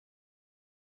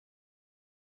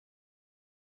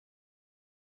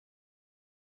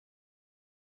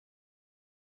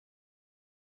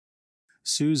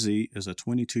Suzie is a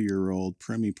 22-year-old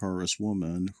primiparous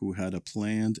woman who had a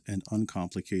planned and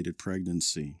uncomplicated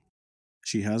pregnancy.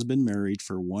 She has been married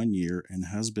for 1 year and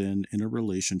has been in a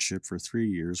relationship for 3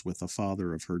 years with the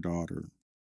father of her daughter.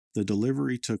 The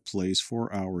delivery took place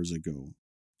 4 hours ago.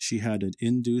 She had an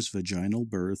induced vaginal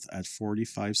birth at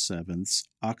 45/7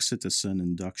 oxytocin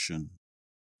induction.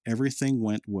 Everything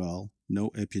went well, no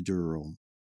epidural.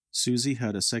 Suzie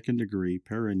had a second-degree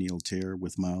perineal tear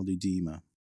with mild edema.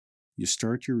 You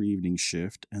start your evening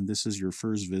shift, and this is your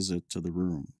first visit to the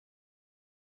room.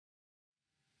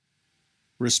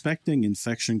 Respecting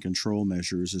infection control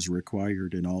measures is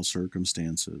required in all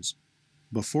circumstances.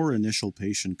 Before initial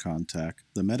patient contact,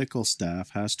 the medical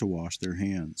staff has to wash their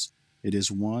hands. It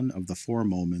is one of the 4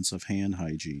 moments of hand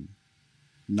hygiene.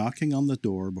 Knocking on the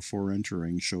door before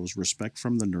entering shows respect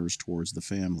from the nurse towards the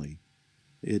family.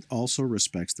 It also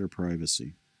respects their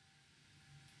privacy.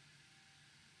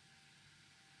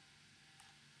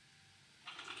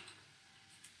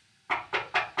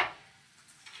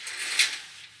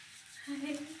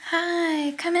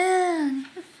 Hi, come in.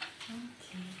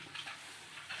 Okay.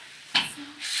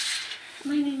 So,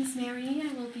 my name is Mary.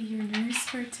 I will be your nurse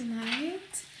for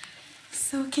tonight.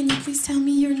 So, can you please tell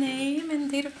me your name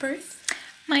and date of birth?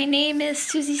 My name is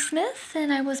Suzie Smith,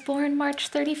 and I was born March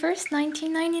 31st,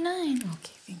 1999.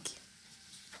 Okay, thank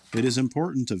you. It is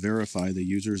important to verify the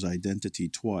user's identity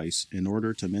twice in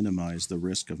order to minimize the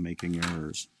risk of making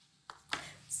errors.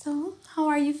 So, how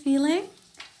are you feeling?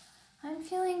 I'm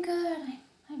feeling good.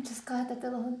 I'm just glad that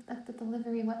the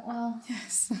delivery went well.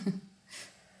 Yes.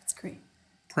 That's great.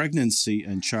 Pregnancy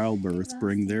and childbirth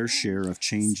bring their share of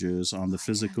changes on the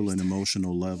physical and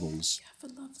emotional levels.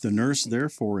 The nurse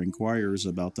therefore inquires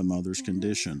about the mother's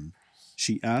condition.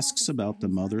 She asks about the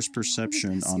mother's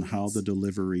perception on how the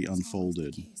delivery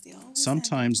unfolded.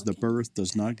 Sometimes the birth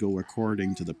does not go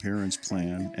according to the parent's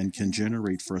plan and can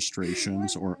generate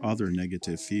frustrations or other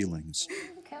negative feelings.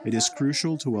 It is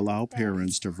crucial to allow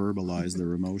parents to verbalize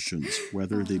their emotions,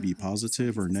 whether they be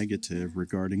positive or negative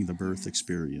regarding the birth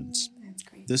experience.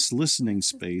 This listening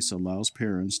space allows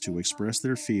parents to express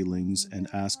their feelings and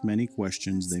ask many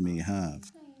questions they may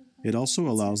have. It also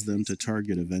allows them to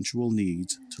target eventual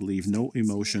needs, to leave no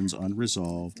emotions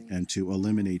unresolved, and to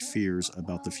eliminate fears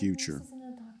about the future.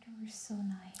 So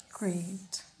nice.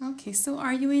 Great. Okay, so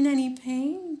are you in any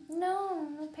pain?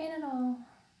 No pain at all.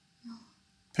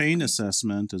 Pain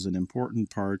assessment is an important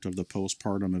part of the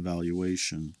postpartum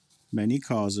evaluation. Many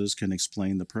causes can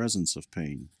explain the presence of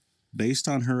pain. Based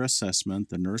on her assessment,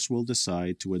 the nurse will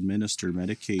decide to administer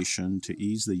medication to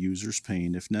ease the user's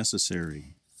pain if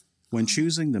necessary. When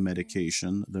choosing the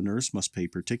medication, the nurse must pay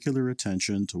particular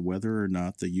attention to whether or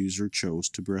not the user chose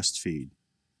to breastfeed.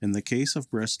 In the case of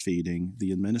breastfeeding,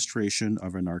 the administration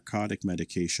of a narcotic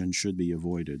medication should be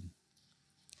avoided.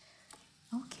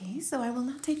 Okay, so I will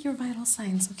now take your vital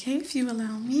signs, okay, if you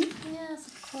allow me. Yes,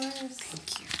 of course.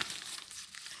 Thank you.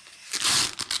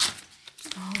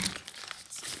 Okay.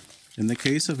 In the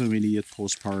case of immediate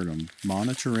postpartum,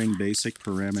 monitoring basic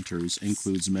parameters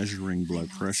includes measuring blood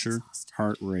pressure,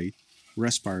 heart rate,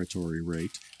 respiratory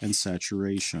rate, and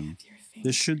saturation.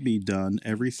 This should be done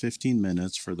every 15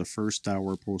 minutes for the first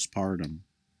hour postpartum,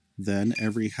 then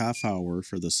every half hour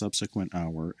for the subsequent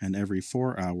hour, and every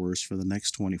 4 hours for the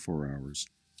next 24 hours.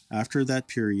 After that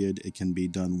period, it can be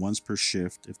done once per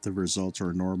shift if the results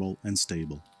are normal and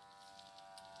stable.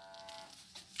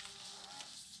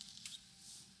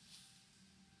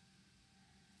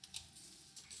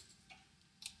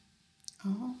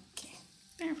 Okay,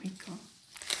 there we go.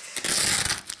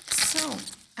 So,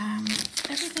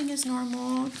 everything is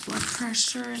normal, blood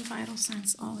pressure and vital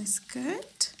signs, all is good.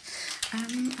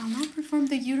 I'll now perform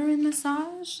the uterine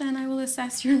massage and I will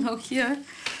assess your lochia.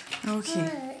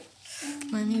 Okay,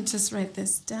 let me just write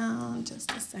this down, just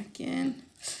a second.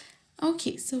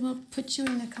 Okay, so we'll put you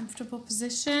in a comfortable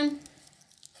position.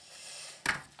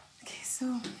 Okay,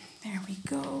 so there we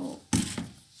go.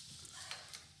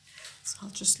 So I'll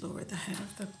just lower the head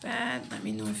of the bed. Let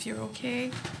me know if you're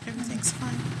okay. Everything's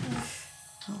fine.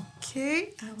 Okay,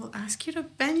 I will ask you to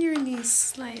bend your knees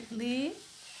slightly.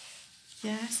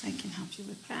 Yes, I can help you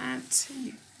with that.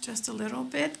 Just a little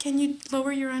bit. Can you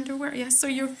lower your underwear? Yes, so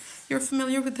you're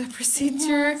familiar with the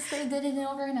procedure? Yes, I did it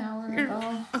over an hour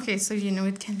ago. Okay, so you know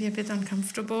it can be a bit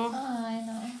uncomfortable. I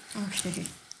know. Okay,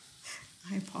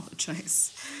 I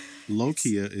apologize.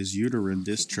 Lochia is uterine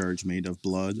discharge made of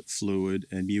blood, fluid,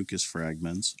 and mucus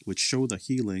fragments, which show the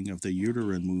healing of the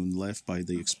uterine wound left by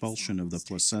the expulsion of the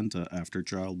placenta after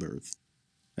childbirth.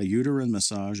 A uterine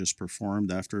massage is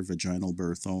performed after vaginal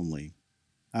birth only.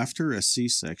 After a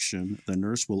C-section, the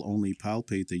nurse will only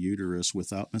palpate the uterus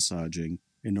without massaging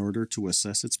in order to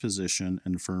assess its position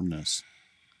and firmness.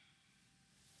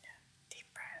 Deep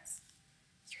breaths.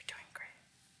 You're doing great.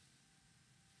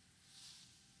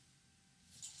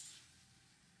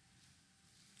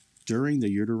 During the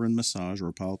uterine massage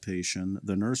or palpation,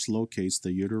 the nurse locates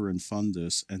the uterine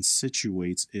fundus and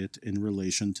situates it in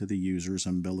relation to the user's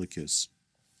umbilicus.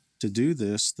 To do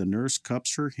this, the nurse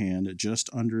cups her hand just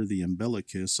under the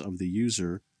umbilicus of the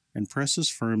user and presses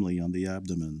firmly on the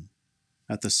abdomen.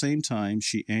 At the same time,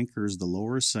 she anchors the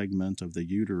lower segment of the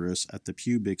uterus at the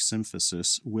pubic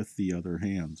symphysis with the other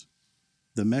hand.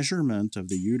 The measurement of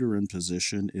the uterine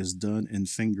position is done in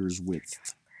fingers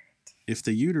width. If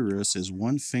the uterus is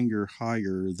 1 finger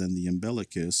higher than the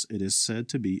umbilicus, it is said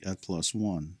to be at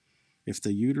 +1. If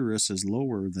the uterus is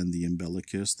lower than the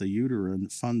umbilicus, the uterine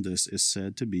fundus is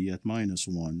said to be at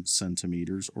 -1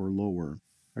 centimeters or lower,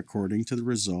 according to the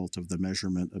result of the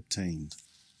measurement obtained.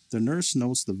 The nurse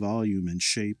notes the volume and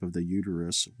shape of the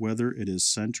uterus, whether it is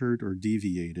centered or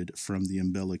deviated from the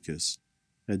umbilicus.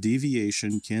 A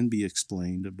deviation can be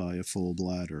explained by a full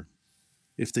bladder.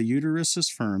 If the uterus is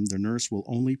firm, the nurse will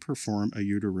only perform a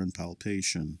uterine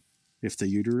palpation. If the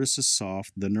uterus is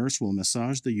soft, the nurse will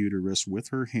massage the uterus with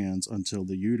her hands until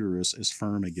the uterus is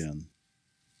firm again.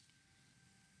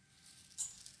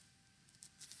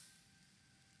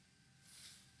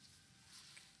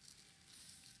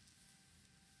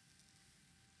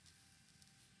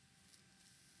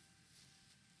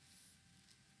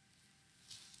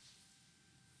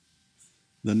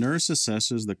 The nurse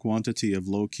assesses the quantity of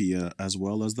lochia as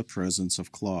well as the presence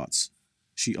of clots.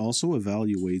 She also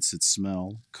evaluates its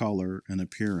smell, color, and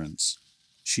appearance.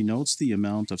 She notes the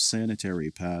amount of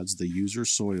sanitary pads the user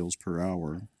soils per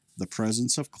hour, the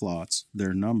presence of clots,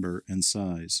 their number, and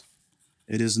size.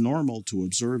 It is normal to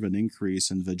observe an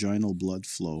increase in vaginal blood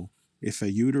flow if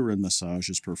a uterine massage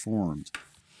is performed.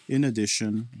 In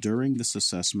addition, during this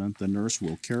assessment, the nurse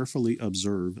will carefully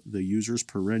observe the user's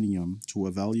perineum to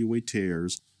evaluate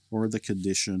tears or the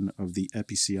condition of the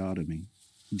episiotomy.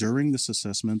 During this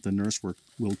assessment, the nurse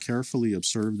will carefully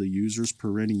observe the user's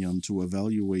perineum to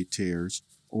evaluate tears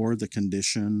or the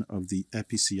condition of the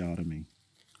episiotomy.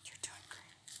 You're doing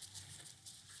great.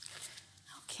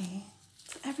 Okay,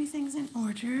 so everything's in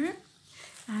order.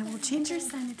 I will change your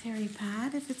sanitary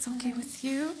pad if it's okay with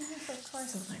you. Yes, of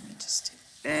course. So let me just do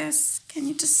this. Can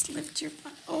you just lift your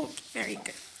butt? Oh, very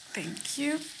good. Thank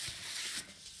you.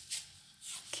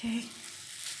 Okay.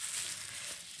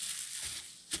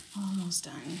 Almost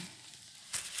done.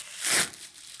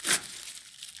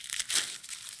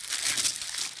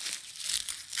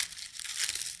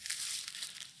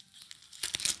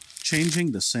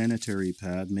 Changing the sanitary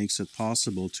pad makes it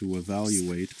possible to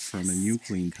evaluate from a new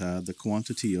clean pad the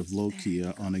quantity of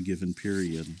lochia on a given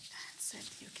period. That's it.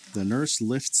 You can. The nurse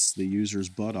lifts the user's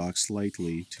buttocks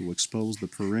slightly to expose the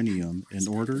perineum in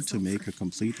order to make a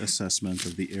complete assessment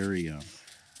of the area.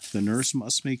 The nurse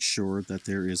must make sure that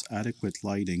there is adequate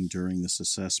lighting during this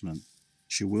assessment.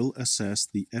 She will assess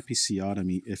the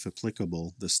episiotomy if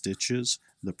applicable, the stitches,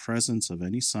 the presence of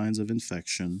any signs of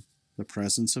infection, the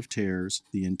presence of tears,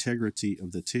 the integrity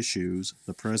of the tissues,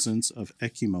 the presence of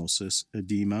ecchymosis,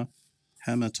 edema,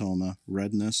 hematoma,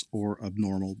 redness, or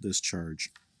abnormal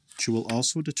discharge. She will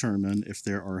also determine if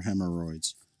there are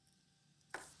hemorrhoids.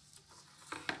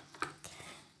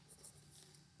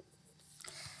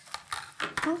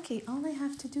 Okay, all I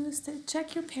have to do is to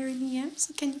check your perineum.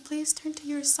 So can you please turn to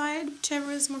your side,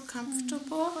 whichever is more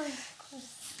comfortable? Of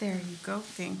course. There you go.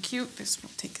 Thank you. This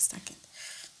will take a second.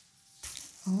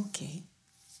 Okay.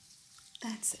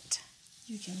 That's it.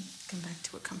 You can come back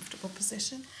to a comfortable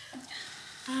position.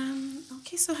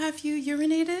 Okay, so have you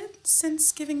urinated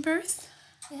since giving birth?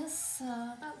 Yes,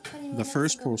 about 20 The minutes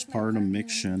first ago with my postpartum partner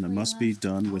miction before you must be left.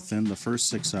 done within the first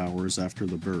 6 hours after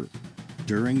the birth.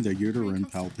 During the uterine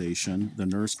palpation, the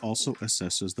nurse also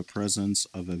assesses the presence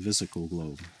of a vesicle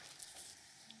globe.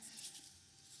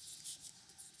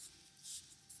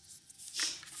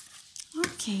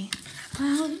 Okay.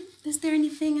 Well, is there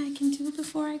anything I can do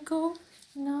before I go?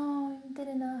 No, you did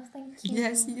enough. Thank you.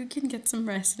 Yes, you can get some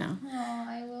rest now. Oh,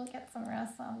 I will get some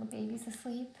rest while the baby's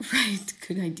asleep. Right,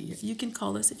 good idea. You can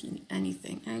call us if you need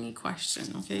anything, any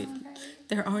question, okay? Alright.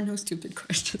 There are no stupid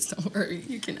questions, don't worry.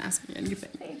 You can ask me anything.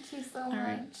 Thank you so All much.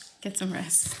 right, get some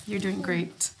rest. You're doing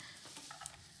great.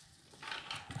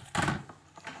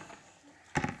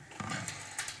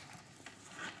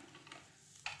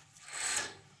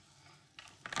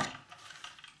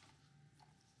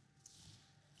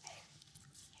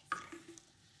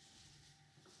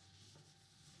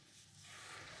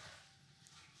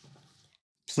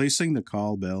 Placing the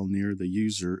call bell near the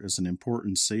user is an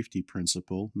important safety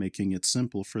principle, making it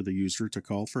simple for the user to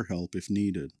call for help if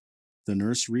needed. The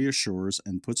nurse reassures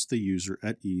and puts the user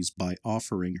at ease by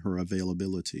offering her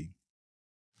availability.